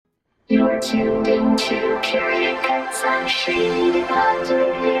You're tuned into Curated Consumption Pod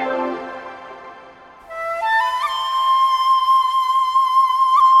Review.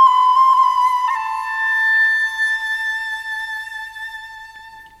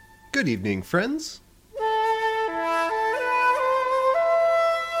 Good evening, friends.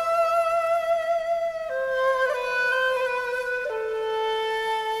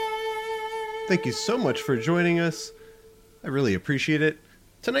 Thank you so much for joining us. I really appreciate it.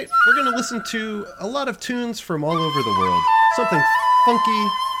 Tonight, we're going to listen to a lot of tunes from all over the world. Something funky,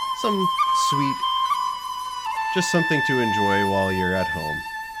 some sweet, just something to enjoy while you're at home.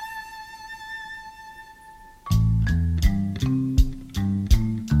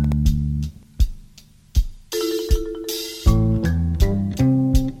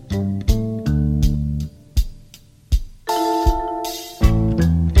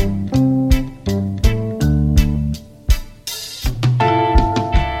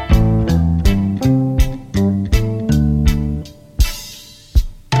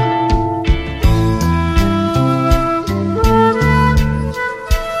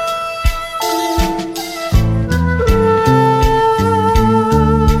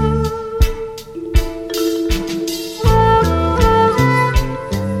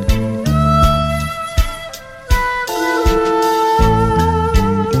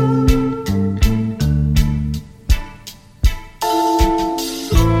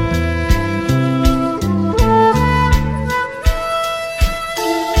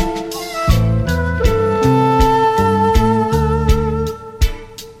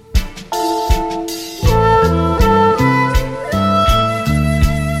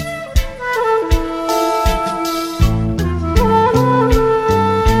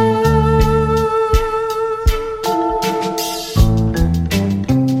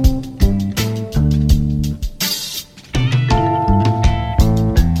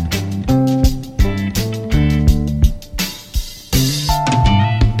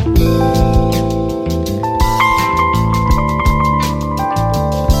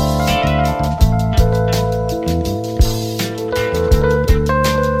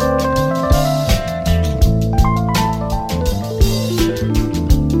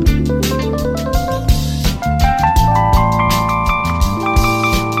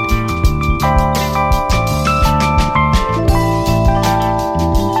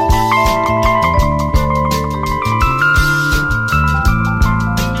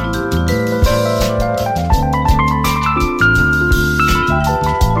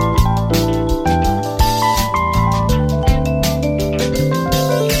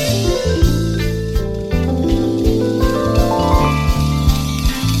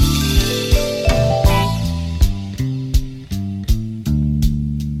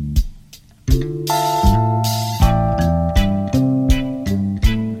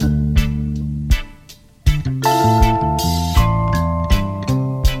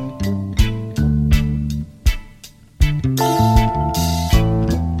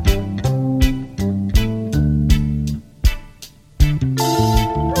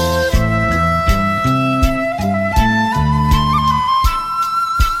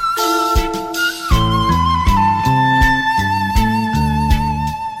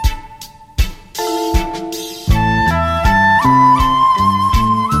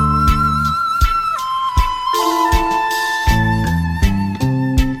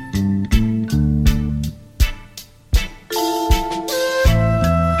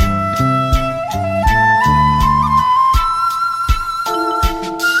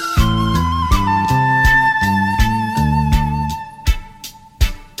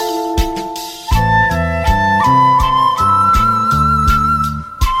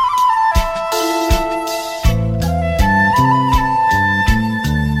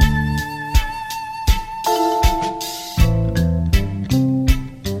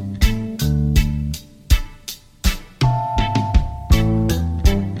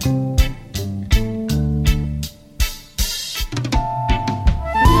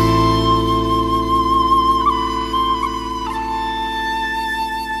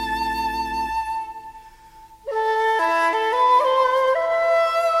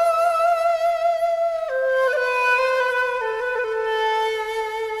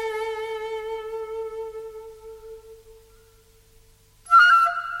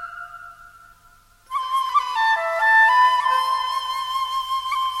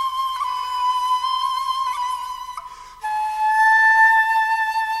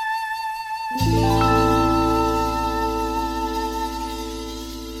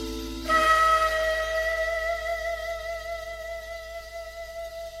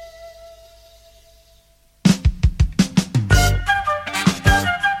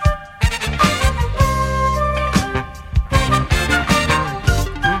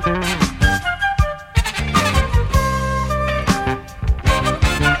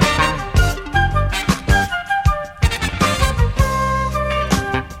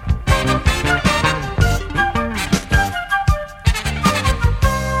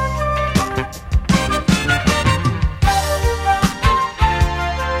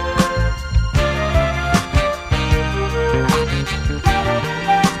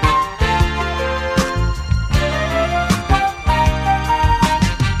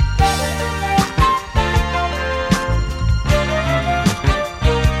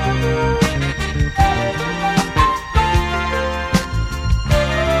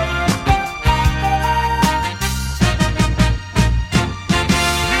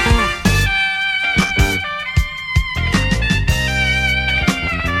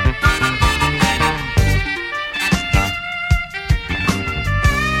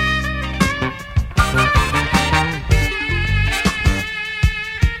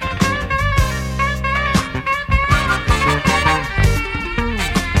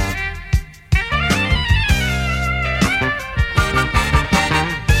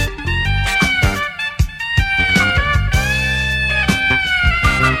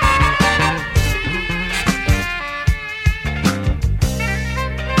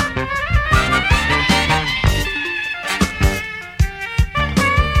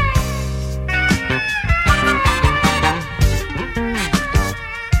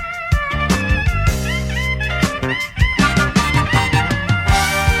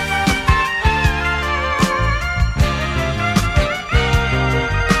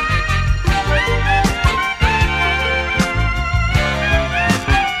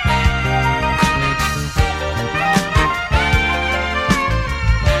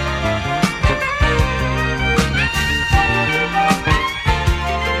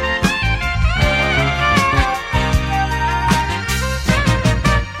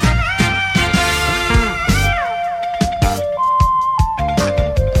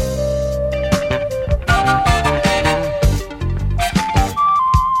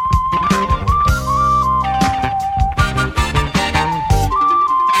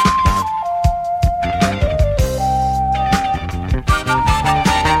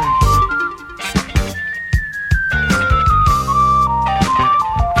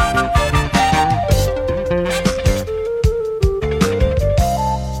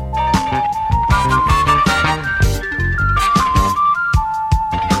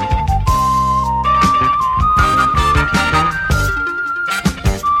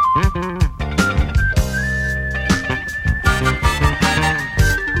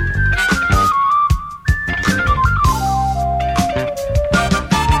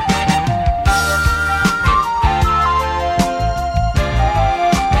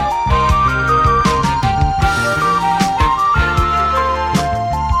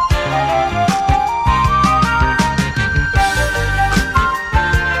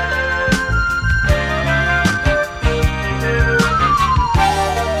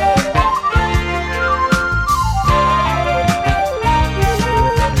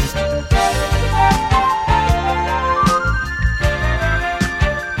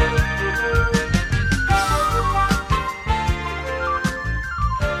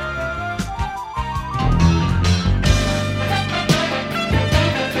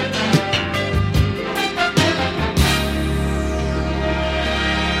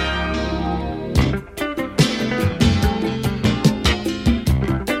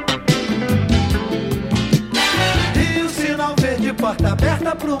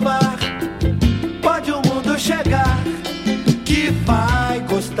 pro mar, pode o mundo chegar, que vai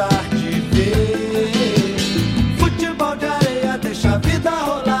gostar de ver. Futebol de areia deixa a vida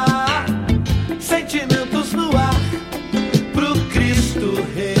rolar, sentimentos no ar, pro Cristo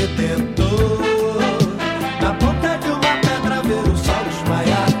Redentor. Na ponta de uma pedra ver o sol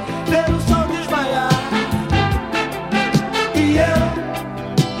desmaiar, ver o sol desmaiar. E eu,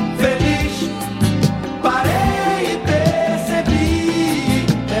 feliz, parei e percebi,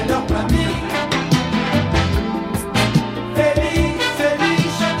 melhor pra mim. Feliz,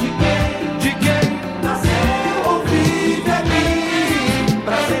 feliz, de quem nasceu ou vive aqui,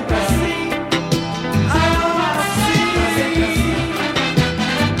 pra sempre assim, assim.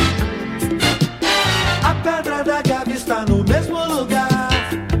 A pedra da Gávea está no mesmo lugar,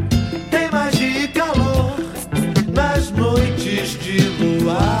 tem magia e calor nas noites de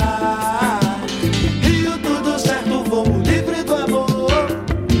luar. Rio tudo certo, voo livre do amor,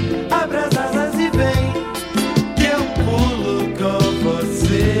 abre as asas e vem, que eu pulo com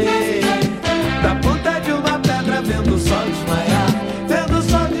você. Da ponta de uma pedra vendo o sol desmaiar, vendo o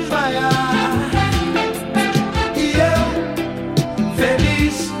sol desmaiar. E eu,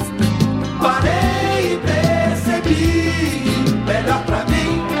 feliz, parei e percebi, melhor pra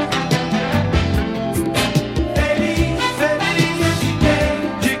mim. Feliz, feliz,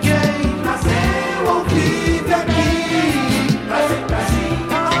 de quem nasceu ou vive aqui, pra sempre assim,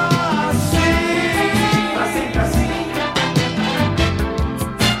 assim, pra sempre assim.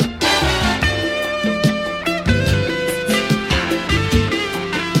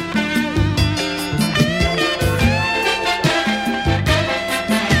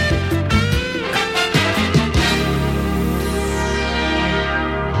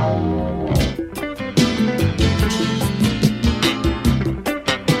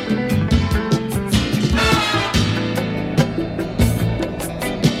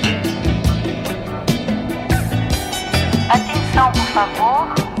 Atenção, por favor.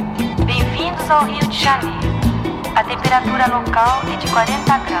 Bem-vindos ao Rio de Janeiro. A temperatura local é de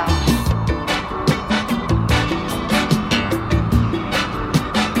 40 graus.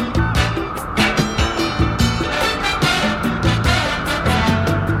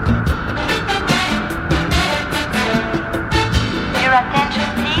 Your attention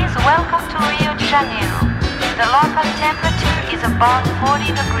please. Welcome to Rio de Janeiro. The local temperature is about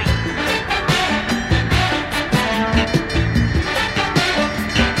 40 degrees.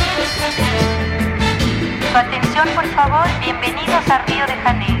 Su atención, por favor, bienvenidos a Río de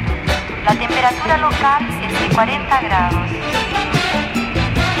Janeiro. La temperatura local es de 40 grados.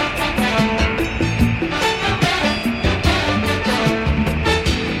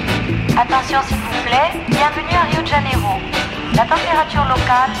 Attention s'il vous plaît, bienvenue à Rio de Janeiro. La température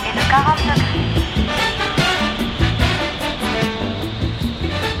locale est de 40 degrés.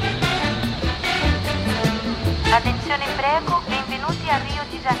 Attenzione prego, benvenuti a Rio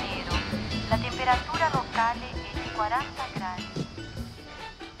di Janeiro. La temperatura locale è di 40 gradi.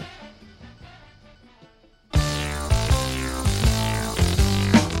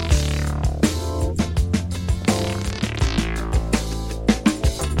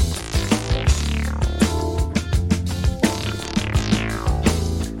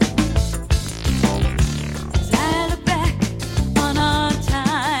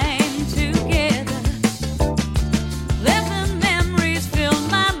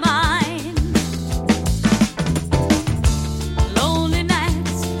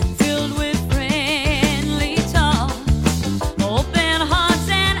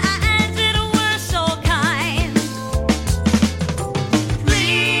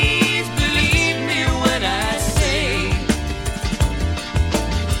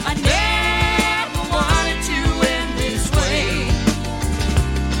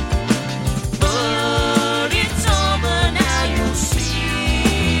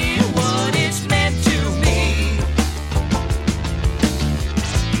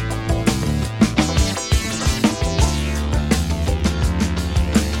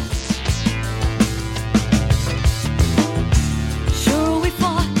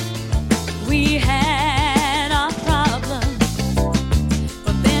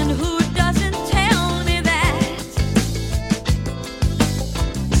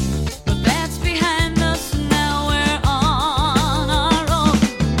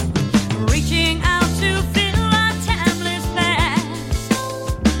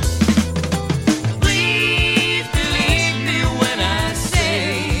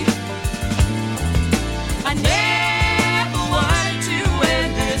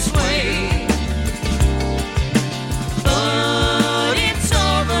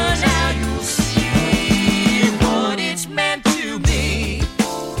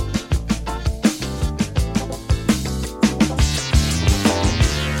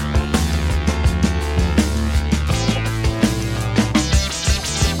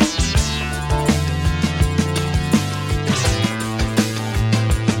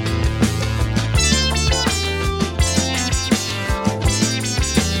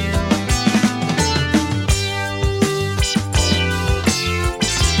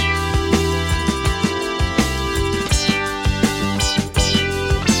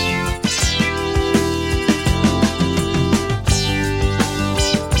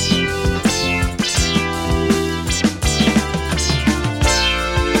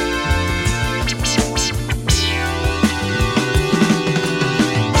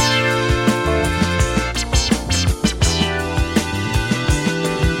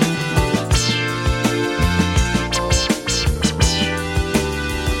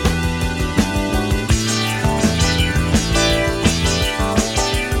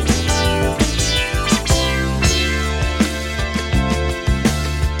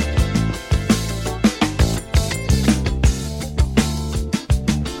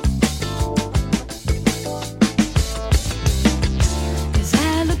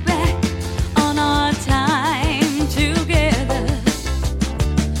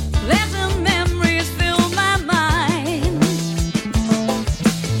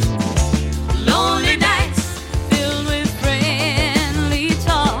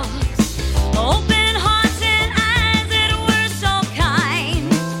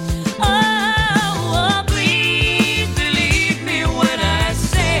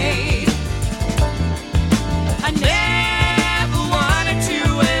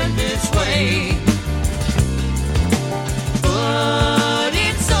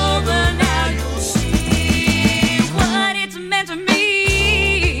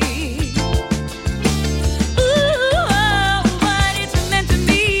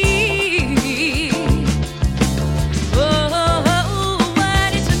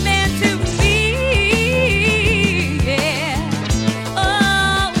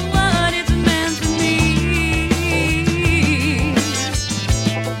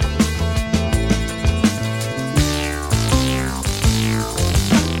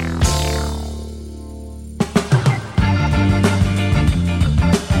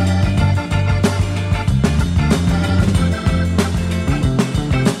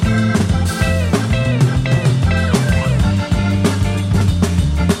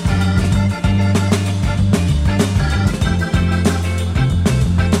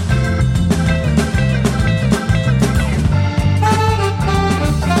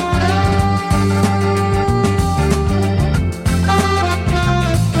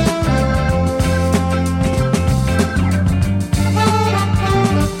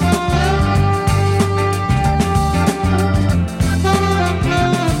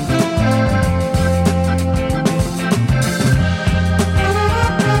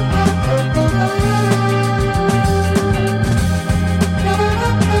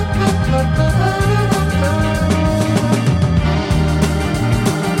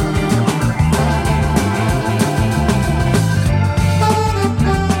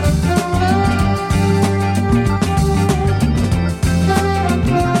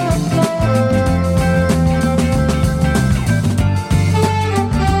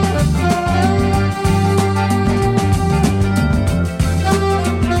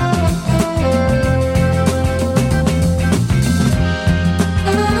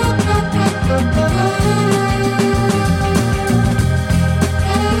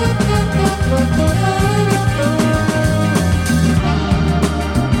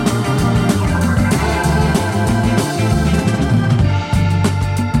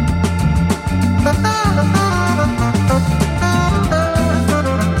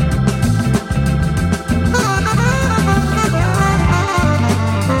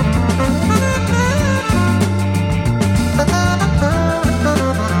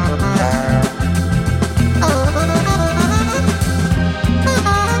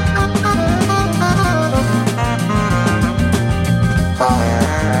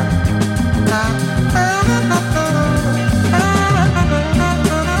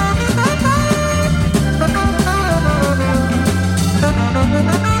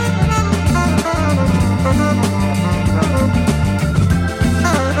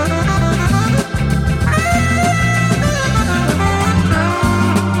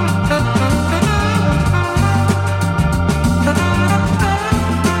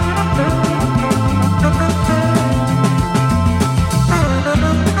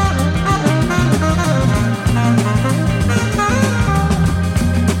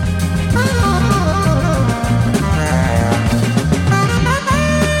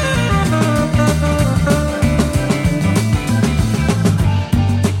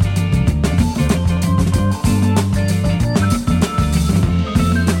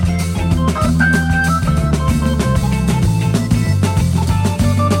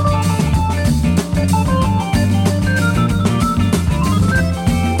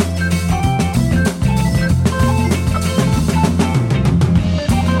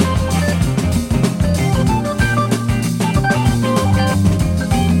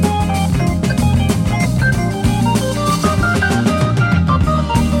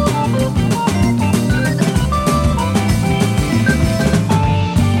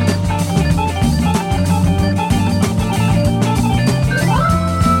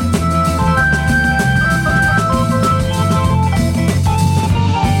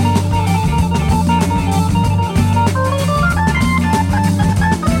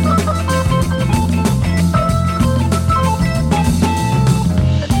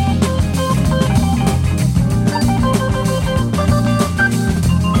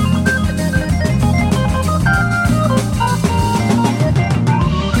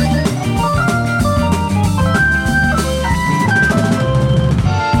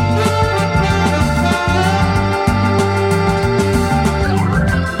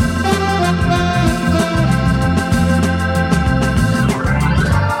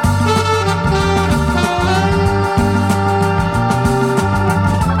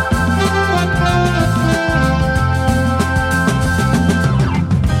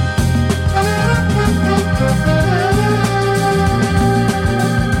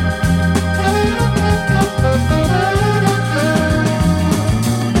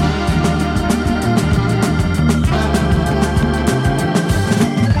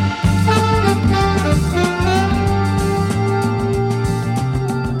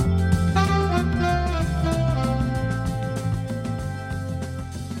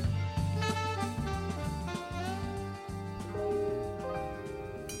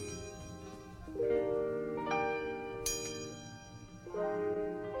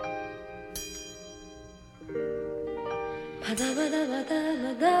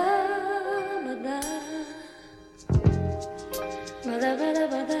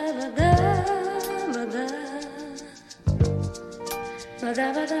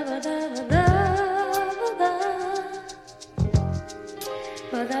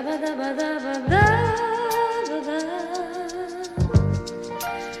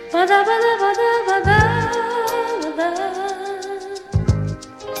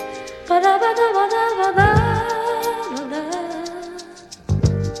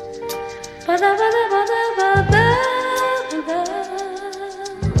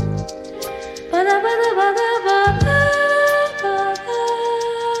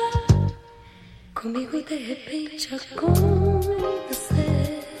 Comigo de repente acontecer.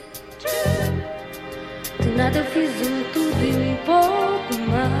 Do nada eu fiz tudo e um pouco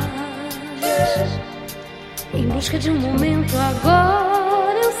mais. Em busca de um momento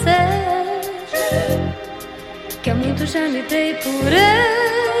agora eu sei que há muito já me dei por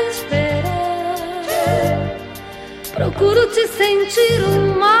esperar. Procuro te sentir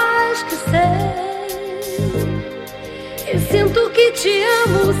o mais que sei. E sinto que te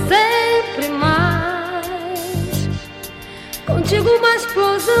amo sempre mais. Contigo uma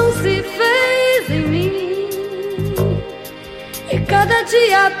explosão se fez em mim. E cada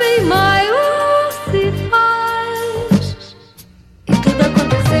dia bem maior se faz. E tudo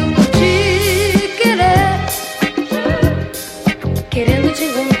aconteceu por te querer. Querendo te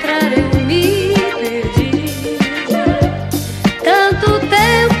encontrar eu me perdi. Tanto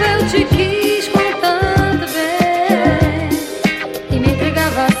tempo eu te quis com tanto bem. E me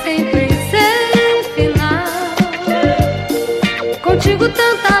entregava sempre sem final. Contigo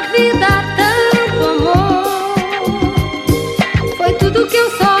tanta vida, tanto amor. Foi tudo que eu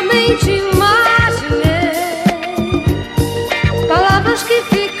somente imaginei. Palavras que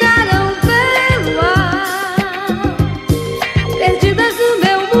ficaram pelo ar, perdidas no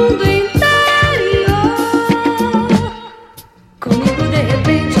meu mundo interior. Comigo de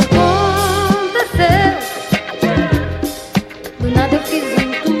repente aconteceu. Do nada eu fiz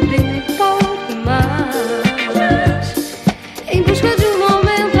tudo e um pouco mais. Em busca de um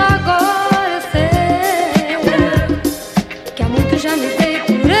momento agora eu sei que há muito já me dei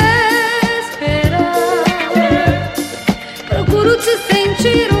por esperar. Procuro te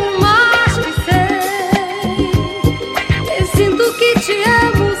sentir o mais que sei. Eu sinto que te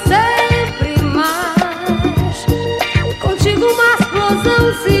amo sempre mais. Contigo uma explosão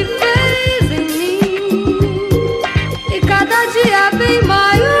se fez em mim. E cada dia bem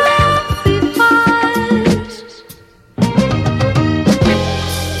maior se faz.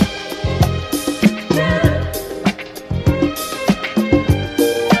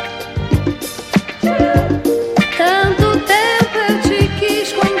 Tanto tempo eu te quis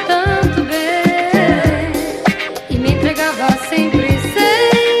com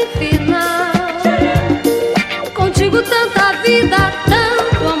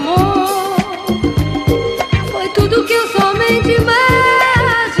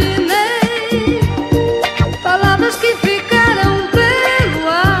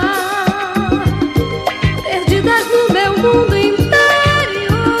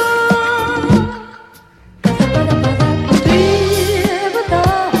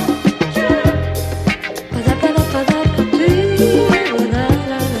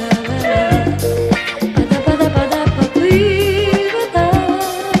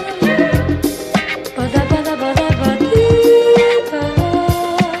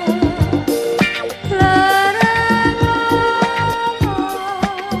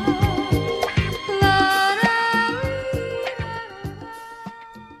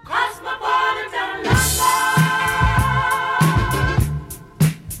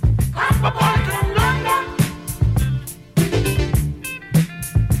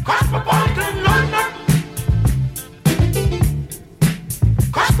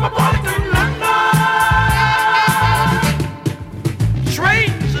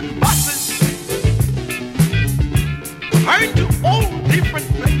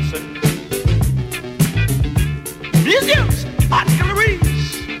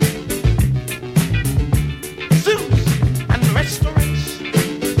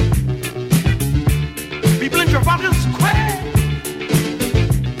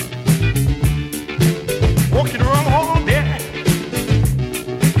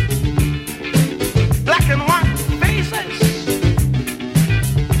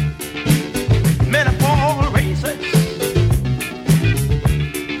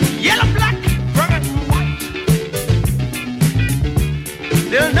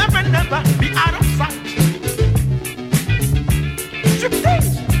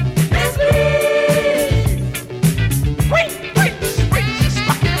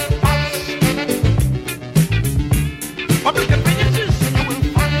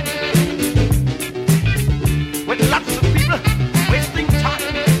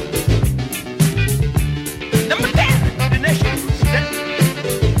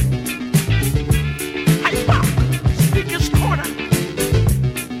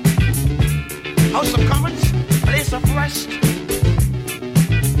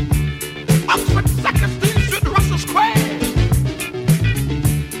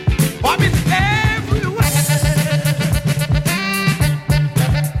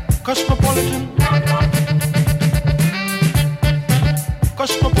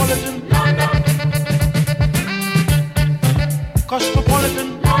Cosmopolitan London. Cosmopolitan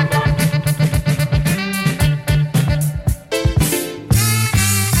London.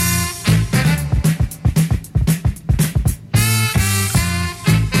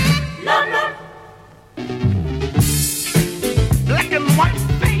 London. Black and white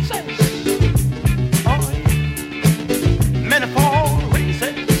faces. Oh, yeah. Manifold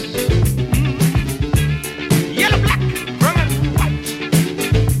races. Yellow, black, brown, and white.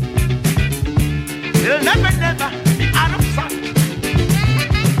 They'll never, never be out of sight.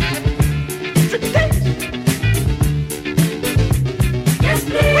 Today, yes,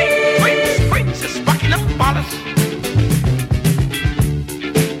 please. Queens is Buckingham Palace.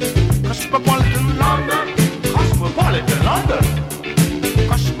 Cosmopolitan London. Cosmopolitan London.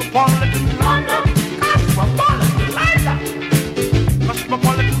 Cosmopolitan London. Cosmopolitan London.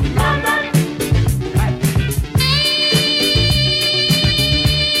 Cosmopolitan London.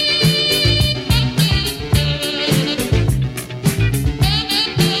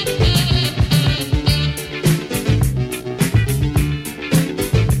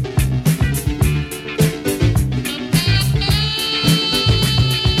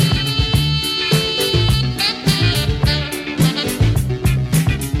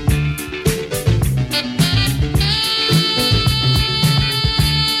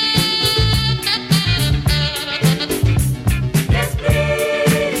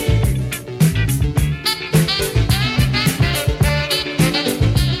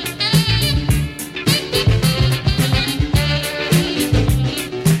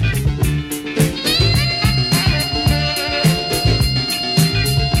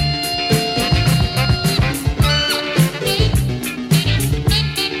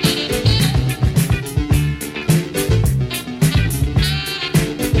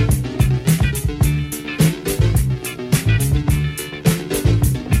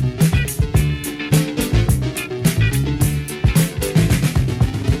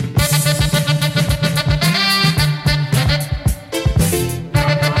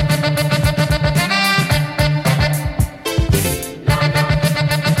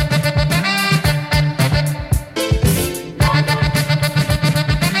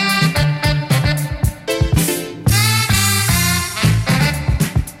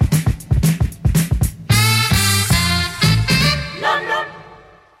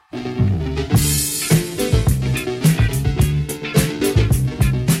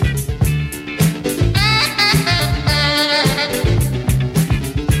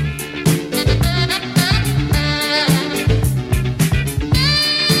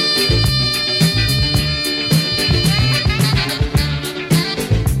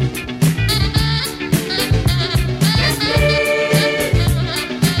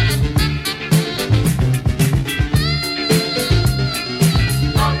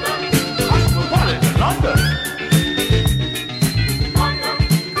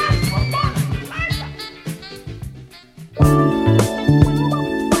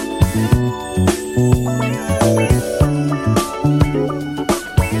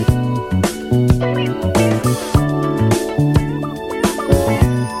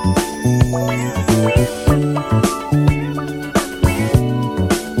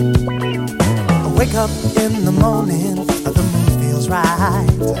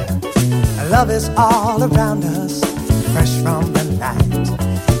 Love is all around us, fresh from the night.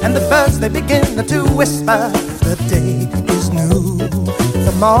 And the birds, they begin to whisper, the day is new.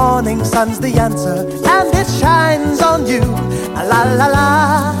 The morning sun's the answer, and it shines on you. La la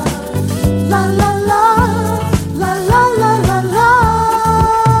la, la la la, la la la la la.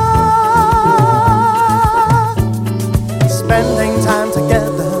 Spending time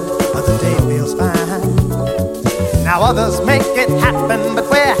together, the day feels fine. Now others make it happen, but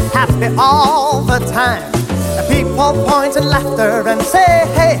we're happy all the time. People point and laughter and say,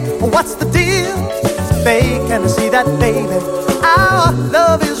 hey, what's the deal? They can see that, baby, our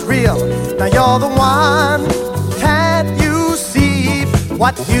love is real. Now you're the one, can't you see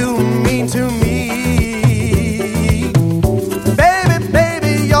what you mean to me? Baby,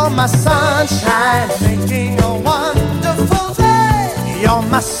 baby, you're my sunshine, making a wonderful day. You're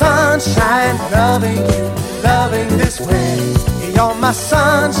my sunshine, loving this way. You're my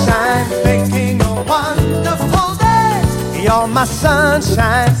sunshine, making a wonderful day. You're my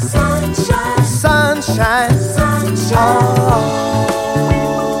sunshine, sunshine, sunshine, sunshine.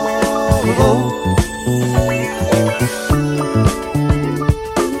 Oh.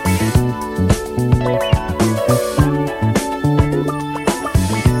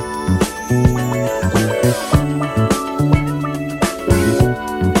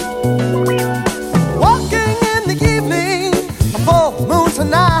 Walking in the evening, a full moon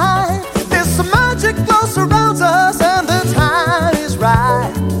tonight.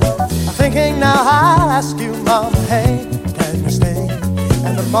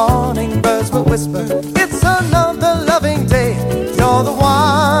 whisper, it's another loving day. You're the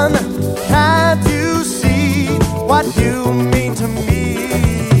one. Can't you see what you mean to me?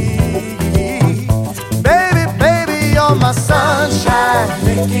 Baby, baby, you're my sunshine,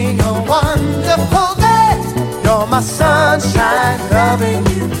 making a wonderful day. You're my sunshine, loving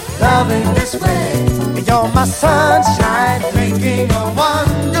you, loving this way. You're my sunshine, making a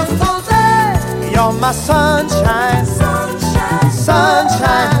wonderful day. You're my sunshine, sunshine,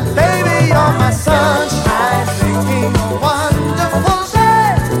 sunshine. Baby, you're my sunshine, making a wonderful day.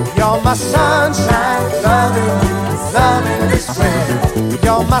 You're my sunshine, loving you, loving this way.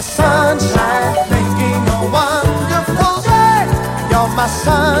 You're my sunshine, making a wonderful day. You're my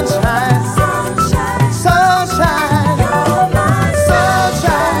sunshine, sunshine, sunshine. You're my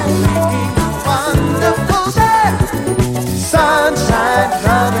sunshine, making a wonderful day. Sunshine,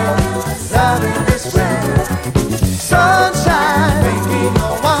 loving you, loving this way. Sunshine, making a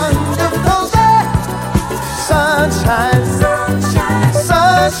wonderful day. Sunshine, sunshine,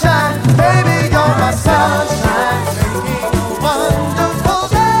 sunshine. Baby, you're my sunshine, making a wonderful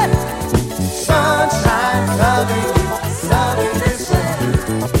day. Sunshine, loving you, loving this way.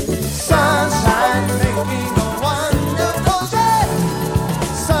 Sunshine, making a wonderful day.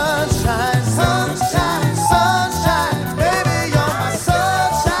 Sunshine, sunshine, sunshine. Baby, you're my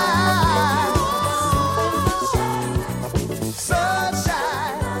sunshine.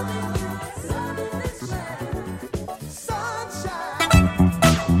 Sunshine, sunshine.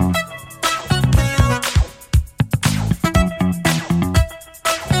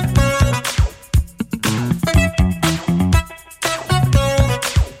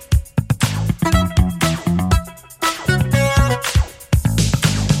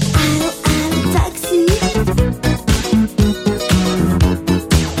 Taxi.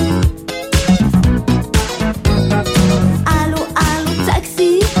 Allô, allô,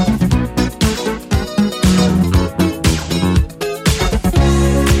 taxi.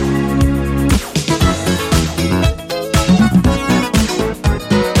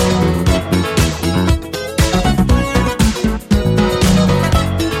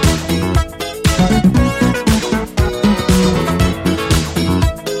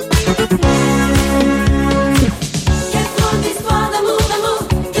 Quelle drôle d'histoire d'amour, d'amour,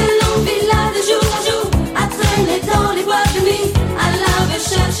 que l'on vit là de jour en jour, à traîner dans les boîtes de nuit, à la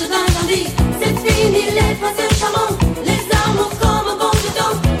recherche d'un dandy. C'est fini les princes charmants, les amours comme au bon du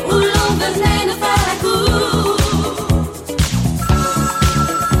temps, où l'on venait nous faire la cour.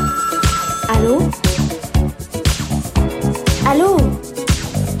 Allô? Allô?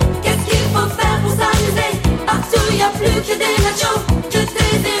 Qu'est-ce qu'il faut faire pour s'amuser? Partout y a plus que des machos, que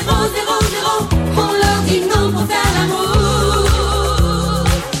des 0, 0, 0. On leur dit non pour faire l'amour.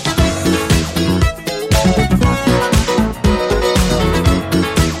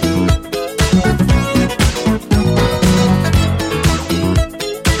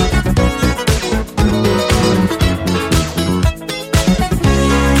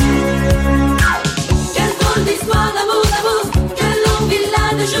 Quelle drôle d'histoire d'amour, d'amour, que l'on vit là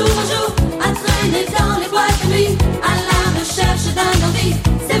de jour en jour, à traîner dans les boîtes de nuit, à la recherche d'un dandy.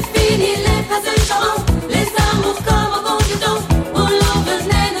 C'est fini les princes charmants, les amours comme au bon du temps, où l'on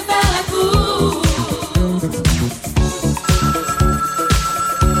venait nous faire la cour.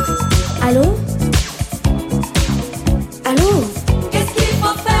 Allô? Allô? Qu'est-ce qu'il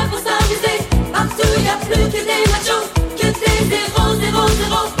faut faire pour s'amuser? Partout y a plus que des machos, que des 0, 0,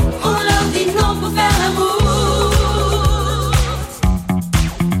 0. On leur dit non pour faire l'amour.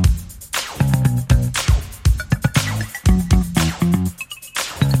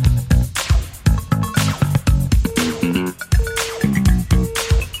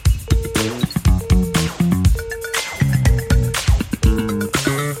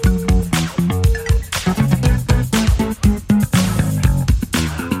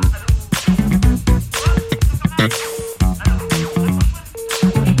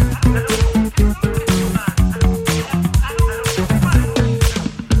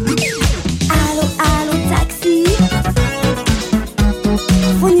 Allô, allô, taxi.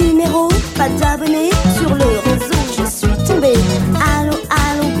 Vos numéros, pas d'abonnés sur le réseau, je suis tombée. Allô,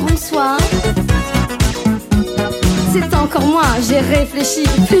 allô, bonsoir. C'est encore moi, j'ai réfléchi.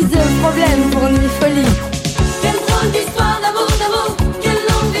 Plus de problèmes pour ni folie. Quelle drôle d'histoire d'amour, d'amour, que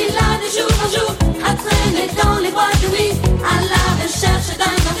l'on vit là de jour en jour, à traîner dans les boîtes de nuit, à la recherche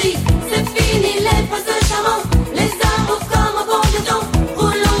d'un dandy. C'est fini les princes charmants, les amours comme au bon du temps, où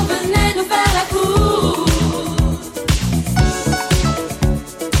l'on venait nous faire la cour.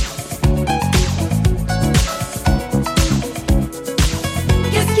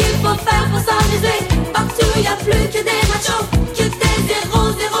 Qu'est-ce qu'il faut faire pour s'amuser? Partout y a plus que des machos, que des 0,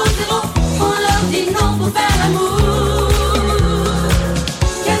 0, 0. On leur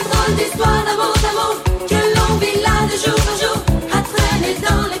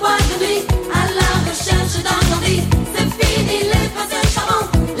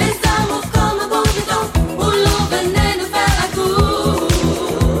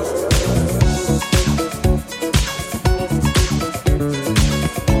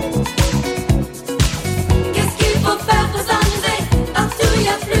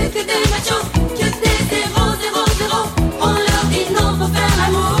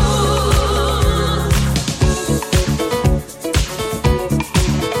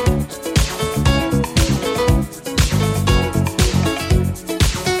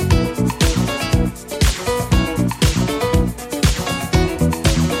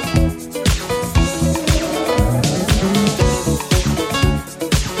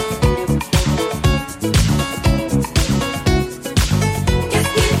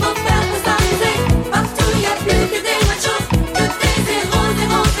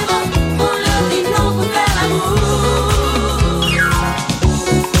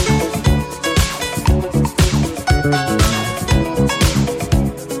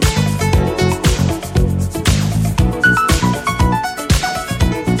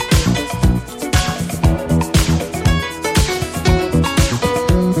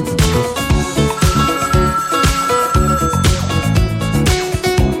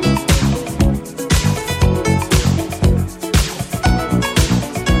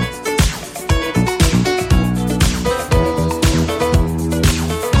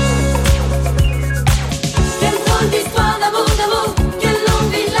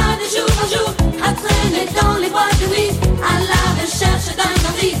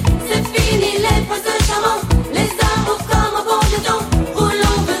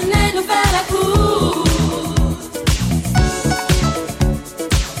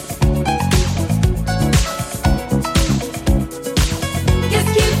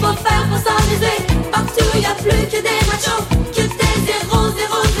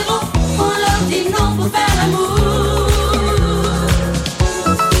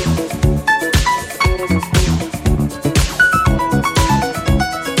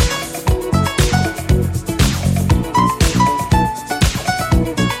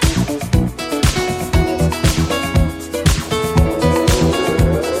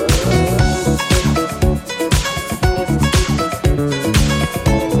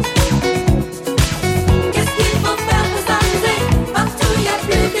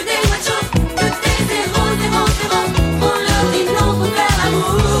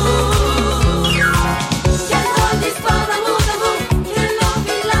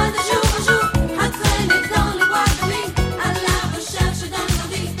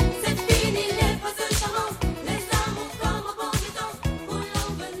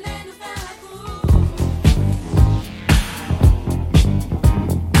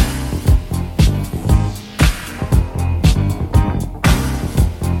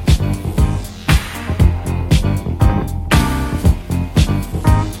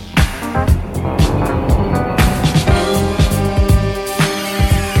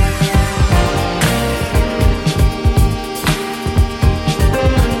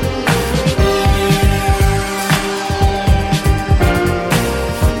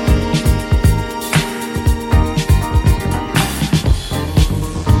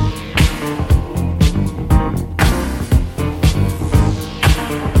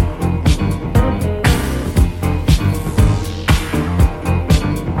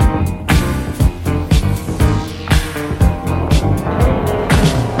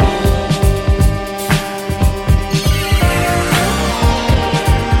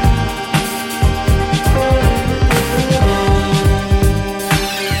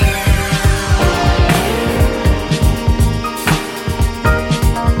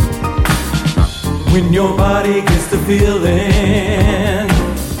When your body gets the feeling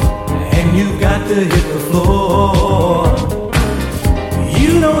and you got to hit the floor,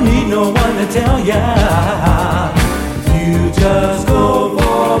 you don't need no one to tell ya. You just go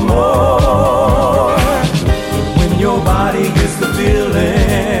for more. When your body gets the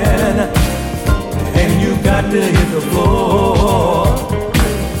feeling and you got to hit the floor,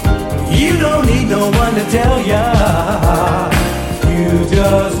 you don't need no one to tell ya. You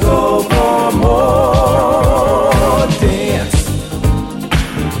just go for more. Dance,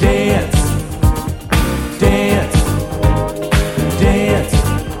 dance, dance, dance,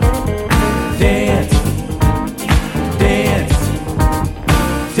 dance, dance,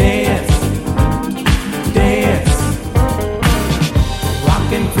 dance, dance.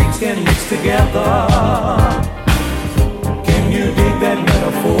 Rockin' freaks can mix together. Can you dig that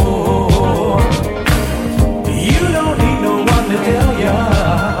metaphor? You don't need no one to tell ya.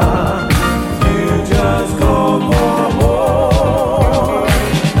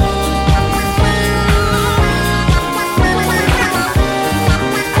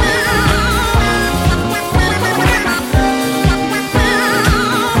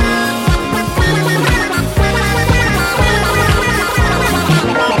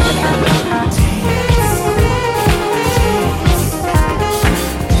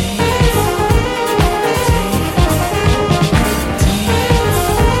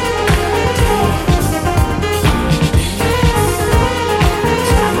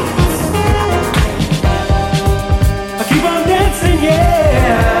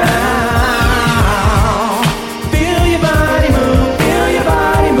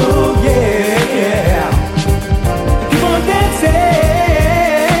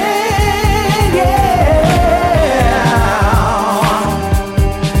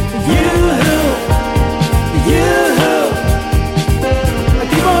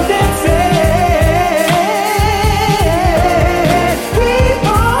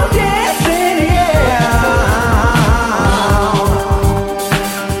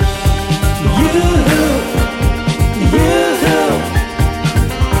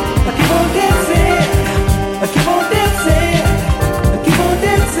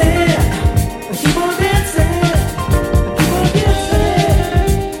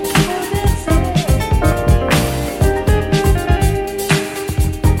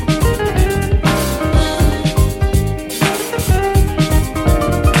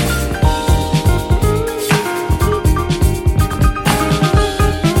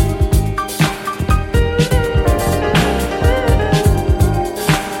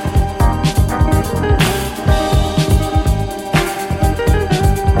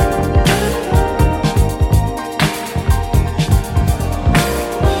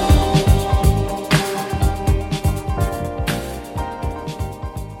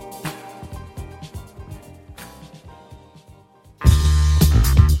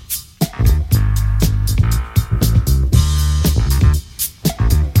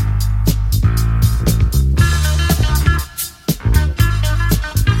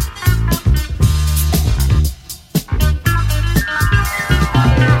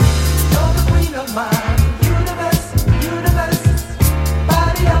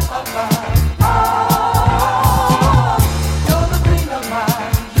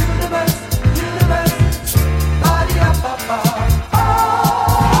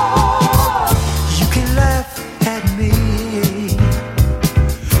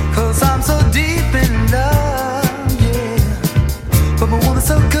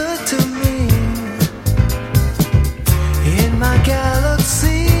 good to me. In my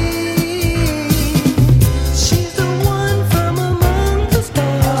galaxy, she's the one from among the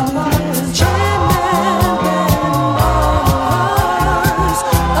stars. Chimney Mars.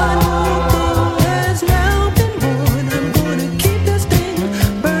 A new thing has now been born. I'm gonna keep this thing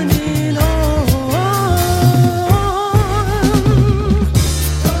burning on.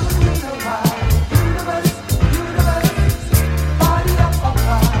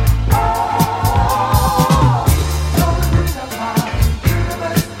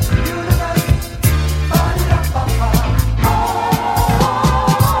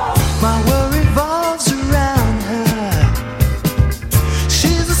 My world revolves around her.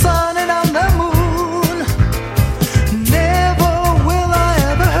 She's the sun and I'm the moon. Never will I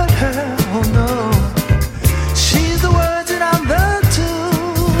ever hurt her. Oh no. She's the words and I'm the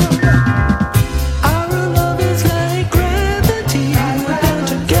tune. Our love is like gravity. We're bound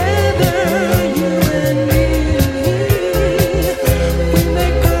together, you and me. We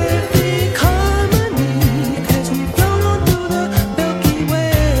make perfect harmony as we float on through the Milky Way.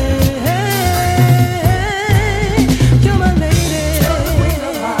 You're my lady.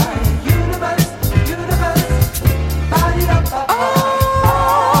 Universe, body up, oh,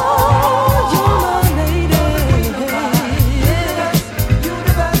 you're my lady.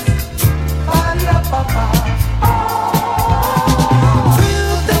 Universe, body up,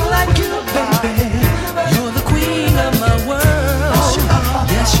 Feel like you, baby. You're the queen of my world.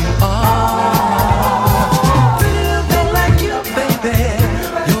 Yes, you are. Feel like you, baby.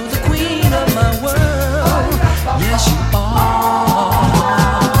 You're the queen of my world. Yes, you are.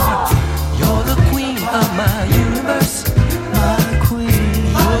 You're the queen of my universe. My queen.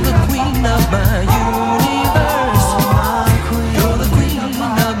 You're the queen of my universe. My queen. You're the queen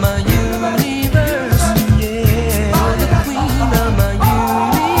of my universe. Yeah. You're the queen of my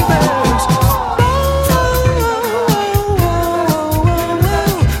universe.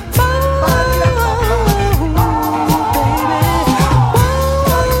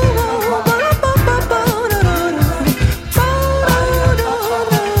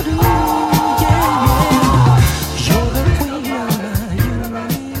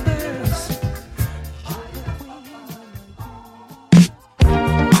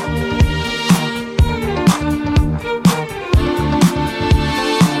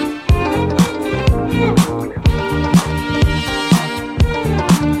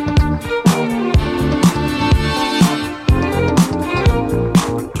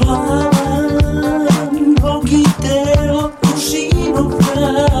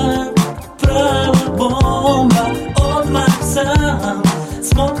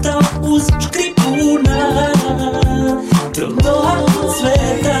 Smotao uz škripuna, trudnoha od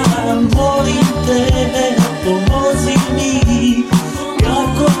sveta, molim te, pomozi mi,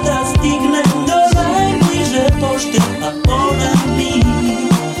 kako da stignem do najbliže pošte, a ona mi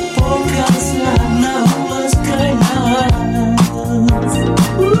pokazna na ulaz kraj nas.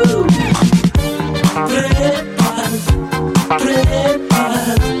 Prepad,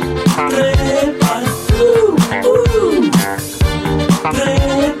 prepad, prepad,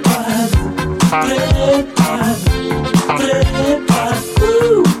 Prepad, prepad, prepad,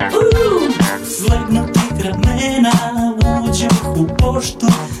 Slegnuti ramena uđeh u poštu,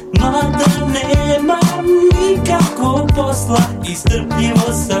 mada nemam nikako posla i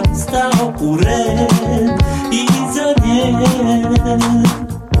strpljivo sam stao u red iza nje.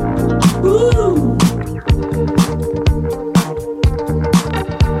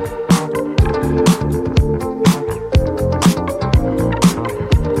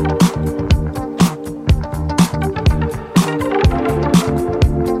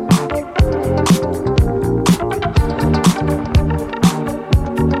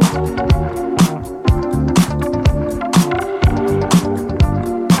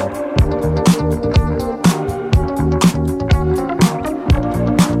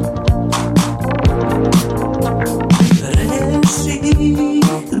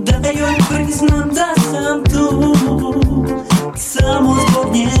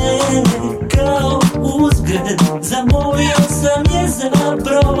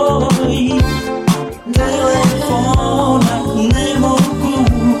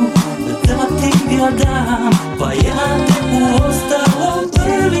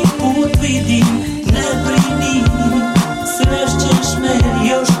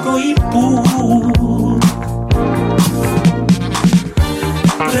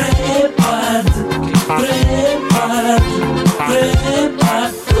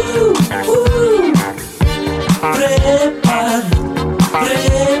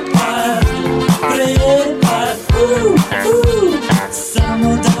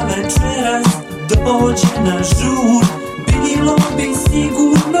 da večeras dođe na žur, bilo bi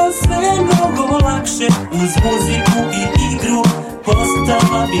sigurno sve mnogo lakše, uz muziku i igru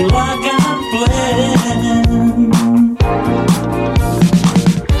postala bi lagan plen.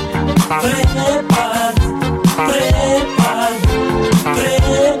 Prepad, prepad,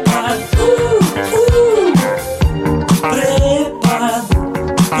 prepad, prepad,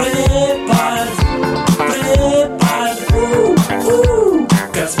 prepad, prepad,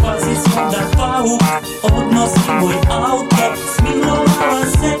 kad spazi svoda pauk, odnosi moj